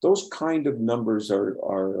kind of numbers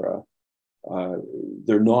are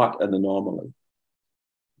they're not an anomaly.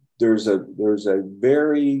 There's a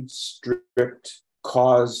very strict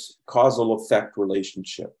causal effect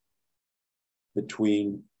relationship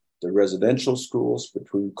between the residential schools,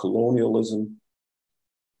 between colonialism,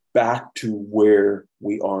 back to where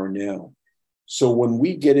we are now. So when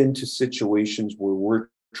we get into situations where we're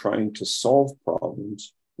trying to solve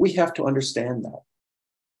problems, we have to understand that.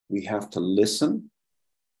 We have to listen.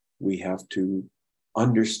 We have to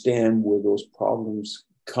understand where those problems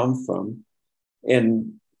come from.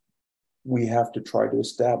 And we have to try to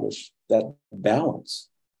establish that balance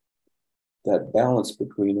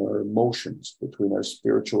between our emotions, between our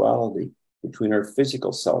spirituality, between our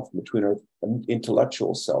physical self, between our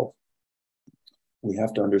intellectual self. We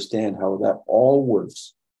have to understand how that all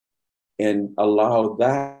works and allow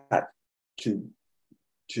that to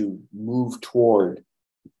move toward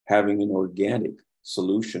having an organic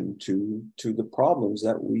solution to the problems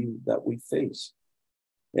that we face.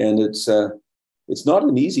 And it's not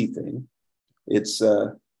an easy thing. It's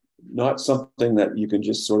not something that you can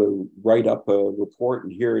just sort of write up a report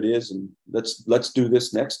and here it is and let's do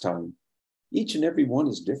this next time. Each and every one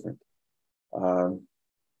is different. I've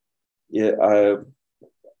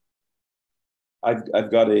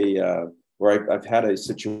got I've had a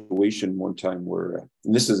situation one time where,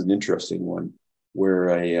 and this is an interesting one, where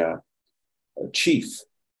a chief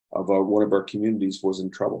of one of our communities was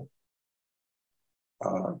in trouble.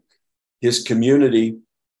 His community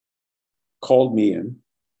called me in,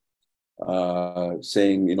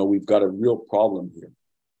 saying, we've got a real problem here.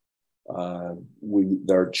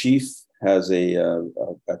 Our chief has a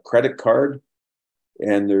credit card,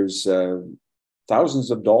 and there's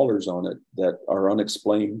thousands of dollars on it that are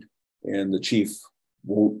unexplained, and the chief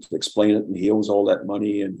won't explain it, and he owes all that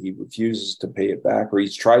money, and he refuses to pay it back, or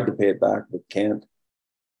he's tried to pay it back but can't.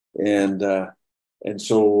 And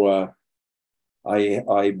so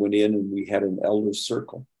I went in and we had an elders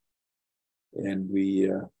circle, and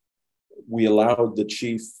we allowed the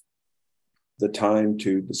chief the time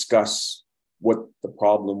to discuss what the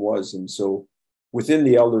problem was. And so within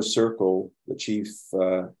the elders circle, the chief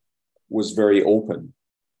was very open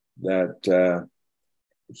that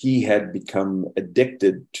he had become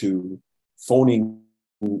addicted to phoning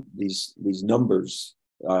these numbers,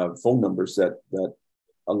 phone numbers that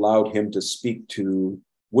allowed him to speak to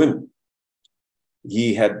women.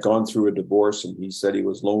 He had gone through a divorce, and he said he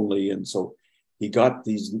was lonely, and so he got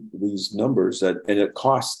these numbers and it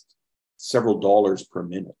cost several dollars per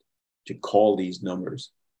minute to call these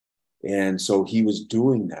numbers. And so he was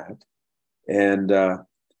doing that, and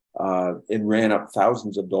ran up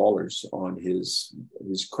thousands of dollars on his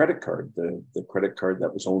credit card, the credit card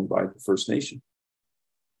that was owned by the First Nation.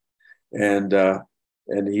 And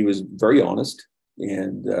he was very honest,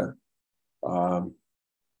 and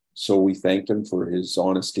so we thanked him for his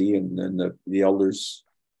honesty, and then the elders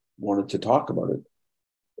wanted to talk about it.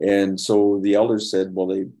 And so the elders said, well,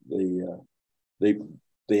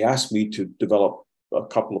 they asked me to develop a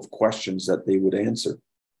couple of questions that they would answer.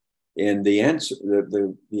 And the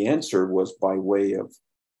answer was by way of,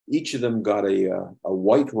 each of them got a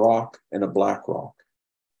white rock and a black rock.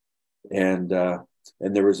 And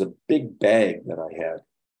there was a big bag that I had.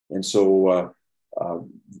 And so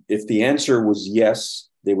if the answer was yes,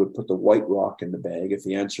 they would put the white rock in the bag. If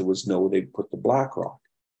the answer was no, they'd put the black rock.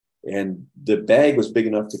 And the bag was big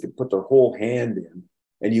enough they could put their whole hand in,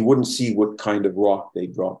 and you wouldn't see what kind of rock they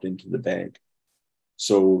dropped into the bag.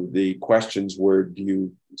 So the questions were, do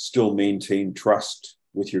you still maintain trust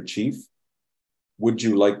with your chief? Would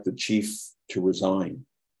you like the chief to resign?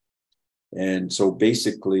 And so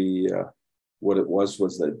basically what it was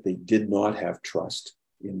that they did not have trust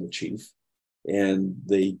in the chief, and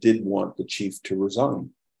they did want the chief to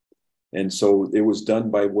resign. And so it was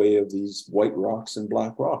done by way of these white rocks and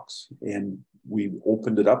black rocks. And we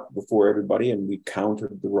opened it up before everybody, and we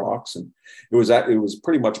counted the rocks, and it was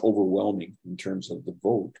pretty much overwhelming in terms of the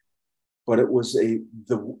vote. But it was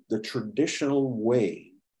the traditional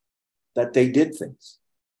way that they did things.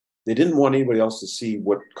 They didn't want anybody else to see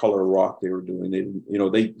what color rock they were doing.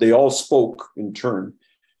 They all spoke in turn,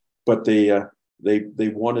 but they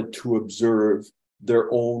wanted to observe their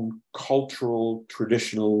own cultural,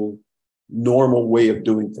 traditional, normal way of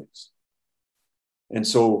doing things. And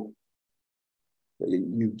so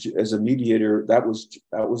you, as a mediator, that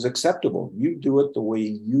was acceptable. You do it the way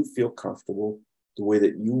you feel comfortable, the way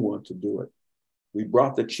that you want to do it. We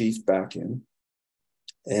brought the chief back in,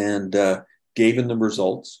 and gave in the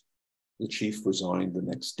results. The chief resigned the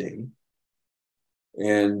next day,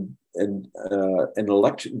 and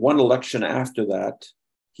one election after that,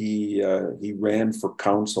 he ran for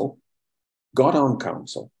council, got on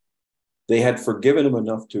council. They had forgiven him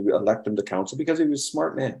enough to elect him to council because he was a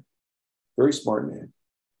smart man, very smart man.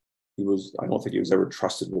 I don't think he was ever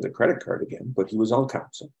trusted with a credit card again, but he was on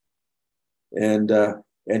council. And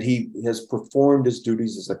he has performed his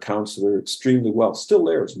duties as a councillor extremely well, still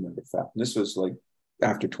there, as a matter of fact. And this was like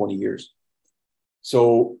after 20 years.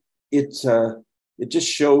 So it just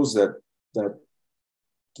shows that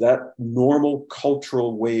normal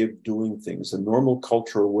cultural way of doing things, a normal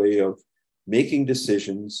cultural way of making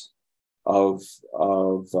decisions, of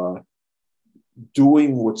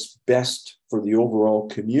doing what's best for the overall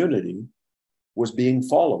community, was being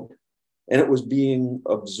followed. And it was being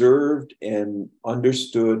observed and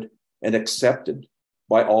understood and accepted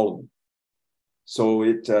by all of them. So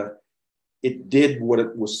it did what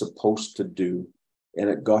it was supposed to do, and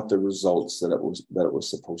it got the results that it was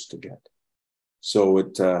supposed to get. So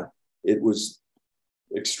it was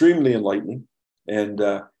extremely enlightening and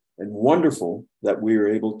wonderful that we were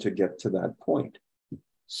able to get to that point.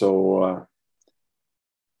 So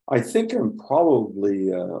I think I'm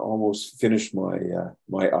probably almost finished my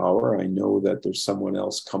hour. I know that there's someone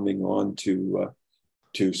else coming on to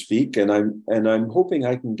speak, and I'm hoping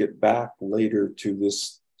I can get back later to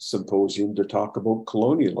this symposium to talk about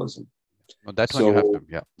colonialism. Well, that one you have to,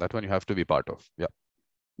 yeah, that one you have to be part of, yeah.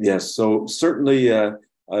 Yes, so certainly,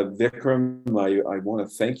 Vikram, I want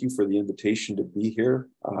to thank you for the invitation to be here.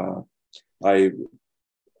 I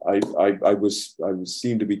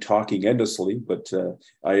seem to be talking endlessly, but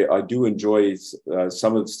I do enjoy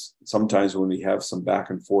sometimes when we have some back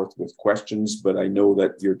and forth with questions. But I know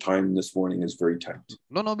that your time this morning is very tight.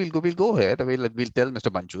 No, we'll go ahead. We'll tell Mr.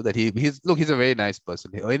 Banchu that he's a very nice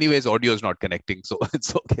person. Anyways, audio is not connecting, so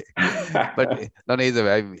it's okay. But no,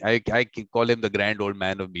 I can call him the grand old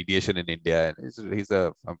man of mediation in India, and he's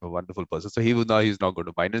a wonderful person. So he's not going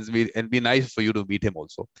to mind, and be nice for you to meet him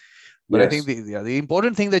also. But yes. I think the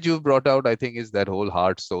important thing that you've brought out, I think, is that whole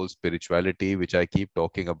heart, soul, spirituality, which I keep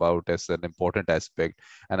talking about as an important aspect.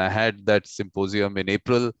 And I had that symposium in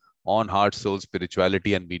April on heart, soul,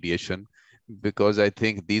 spirituality, and mediation, because I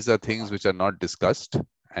think these are things which are not discussed,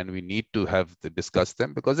 and we need to discuss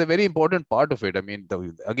them because they're a very important part of it. I mean,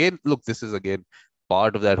 this is again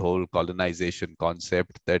part of that whole colonization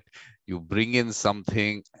concept, that you bring in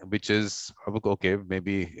something which is, okay,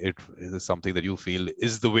 maybe it is something that you feel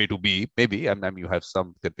is the way to be, maybe, and you have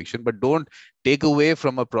some conviction, but don't take away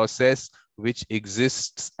from a process which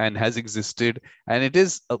exists and has existed, and it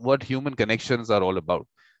is what human connections are all about.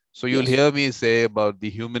 So you'll hear me say about the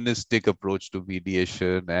humanistic approach to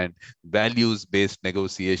mediation and values-based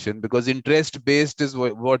negotiation, because interest-based is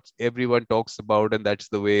what everyone talks about, and that's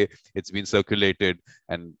the way it's been circulated.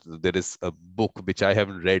 And there is a book which I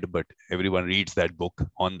haven't read, but everyone reads that book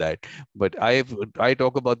on that. But I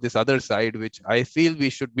talk about this other side, which I feel we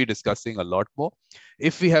should be discussing a lot more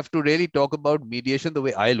if we have to really talk about mediation the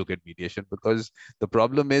way I look at mediation, because the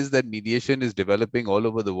problem is that mediation is developing all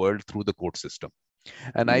over the world through the court system.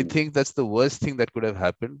 And I think that's the worst thing that could have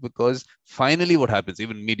happened, because finally what happens,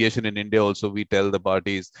 even mediation in India also, we tell the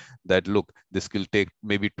parties that, look, this will take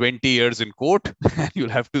maybe 20 years in court and you'll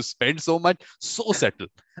have to spend so much, so settle.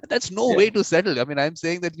 That's no way to settle. I mean, I'm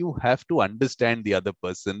saying that you have to understand the other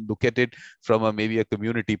person, look at it from maybe a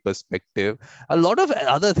community perspective. A lot of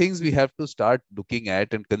other things we have to start looking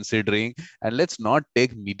at and considering, and let's not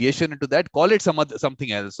take mediation into that. Call it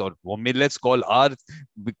something else, or maybe let's call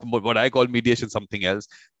what I call mediation something else.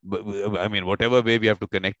 I mean, whatever way we have to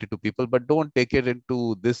connect it to people, but don't take it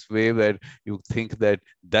into this way where you think that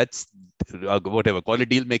that's whatever, call it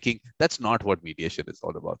deal making. That's not what mediation is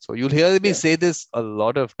all about. So you'll hear me say this a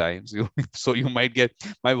lot of times. So you might get,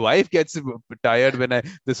 my wife gets tired when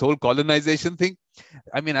this whole colonization thing.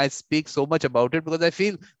 I mean, I speak so much about it because I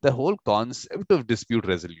feel the whole concept of dispute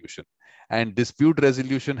resolution and dispute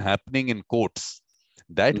resolution happening in courts,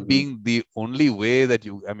 that being the only way that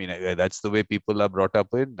that's the way people are brought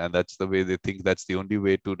up in, and that's the way they think that's the only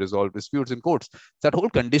way to resolve disputes in courts. That whole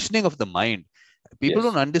conditioning of the mind, people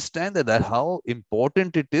don't understand that how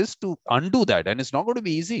important it is to undo that. And it's not going to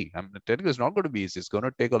be easy. I'm telling you, it's not going to be easy. It's going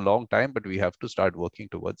to take a long time, but we have to start working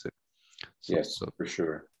towards it. For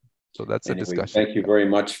sure. So that's a discussion. Thank you very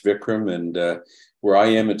much, Vikram. And where I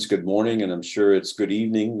am, it's good morning, and I'm sure it's good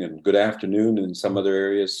evening and good afternoon in some other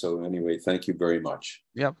areas. So anyway, thank you very much.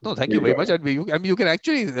 Yeah, no, thank you very much. And you can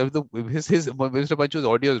actually, his Mr. Panchu's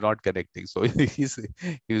audio is not connecting, so he's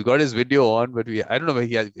got his video on, but I don't know where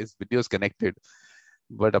his video is connected.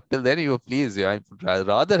 But up till then, you please, yeah, I'd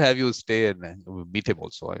rather have you stay and meet him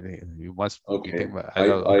also. I mean, you must meet Okay. him.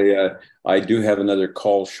 I do have another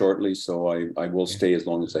call shortly, so I will stay as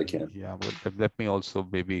long as I can. Yeah, but let me also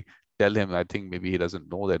maybe tell him. I think maybe he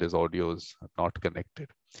doesn't know that his audio is not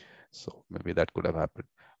connected. So maybe that could have happened.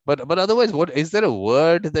 But otherwise, what is there a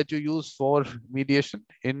word that you use for mediation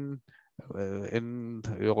in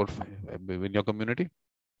your community?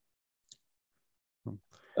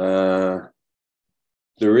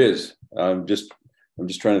 There is. I'm just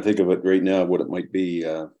trying to think of it right now. What it might be.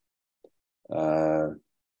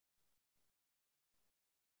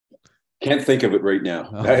 Can't think of it right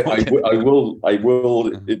now. Okay. I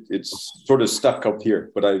will. It's sort of stuck up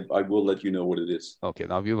here, but I will let you know what it is. Okay.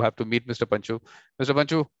 Now you have to meet Mr. Panchu. Mr.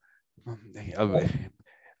 Panchu,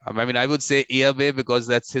 I mean, I would say Eyaabay because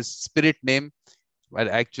that's his spirit name, but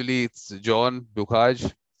actually it's John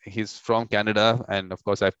Beaucage. He's from Canada, and of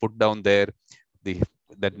course I put down there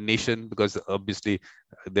that nation because obviously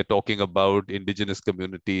they're talking about indigenous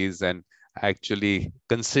communities and actually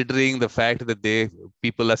considering the fact that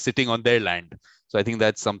people are sitting on their land. So I think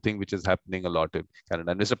that's something which is happening a lot in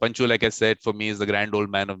Canada. And Mr. Panchu, like I said, for me is the grand old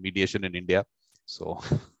man of mediation in India. So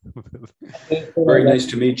very nice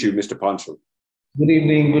to meet you, Mr. Pancho. Good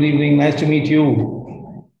evening. Good evening. Nice to meet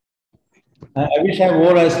you. I wish I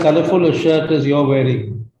wore as colorful a shirt as you're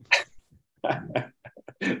wearing.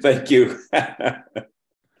 Thank you.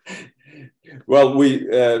 Well,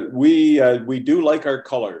 we do like our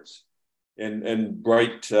colors and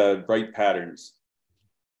bright patterns.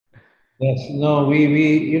 Yes. No,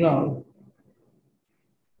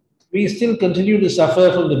 we still continue to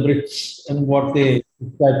suffer from the Brits and what they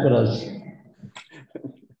describe for us.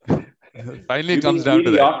 Finally, it comes down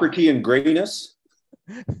to that. Mediocrity and grayness.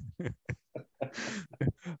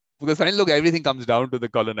 Because finally, look, everything comes down to the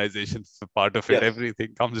colonization part of it. Yes.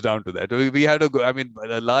 Everything comes down to that. We had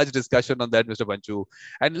a large discussion on that, Mr. Panchu.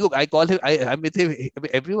 And look, I call him, I'm with him,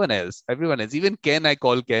 everyone else, even Ken, I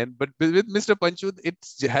call Ken. But with Mr. Panchu, it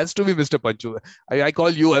has to be Mr. Panchu. I've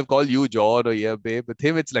called you John or Eyaabay. With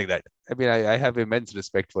him, it's like that. I mean, I have immense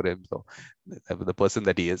respect for him. So the person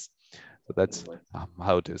that he is. So that's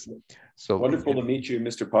how it is. So wonderful to meet you,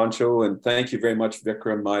 Mr. Pancho, and thank you very much,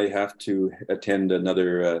 Vikram. I have to attend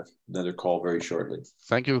another call very shortly.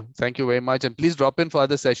 Thank you very much, and please drop in for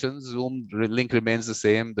other sessions. Zoom link remains the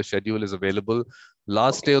same. The schedule is available.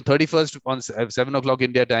 Last day, 31st on 7 o'clock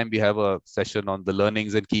India time, we have a session on the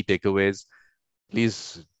learnings and key takeaways.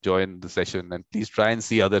 Please join the session and please try and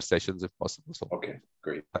see other sessions if possible. So okay,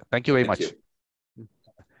 great. Thank you very much.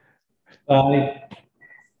 Bye.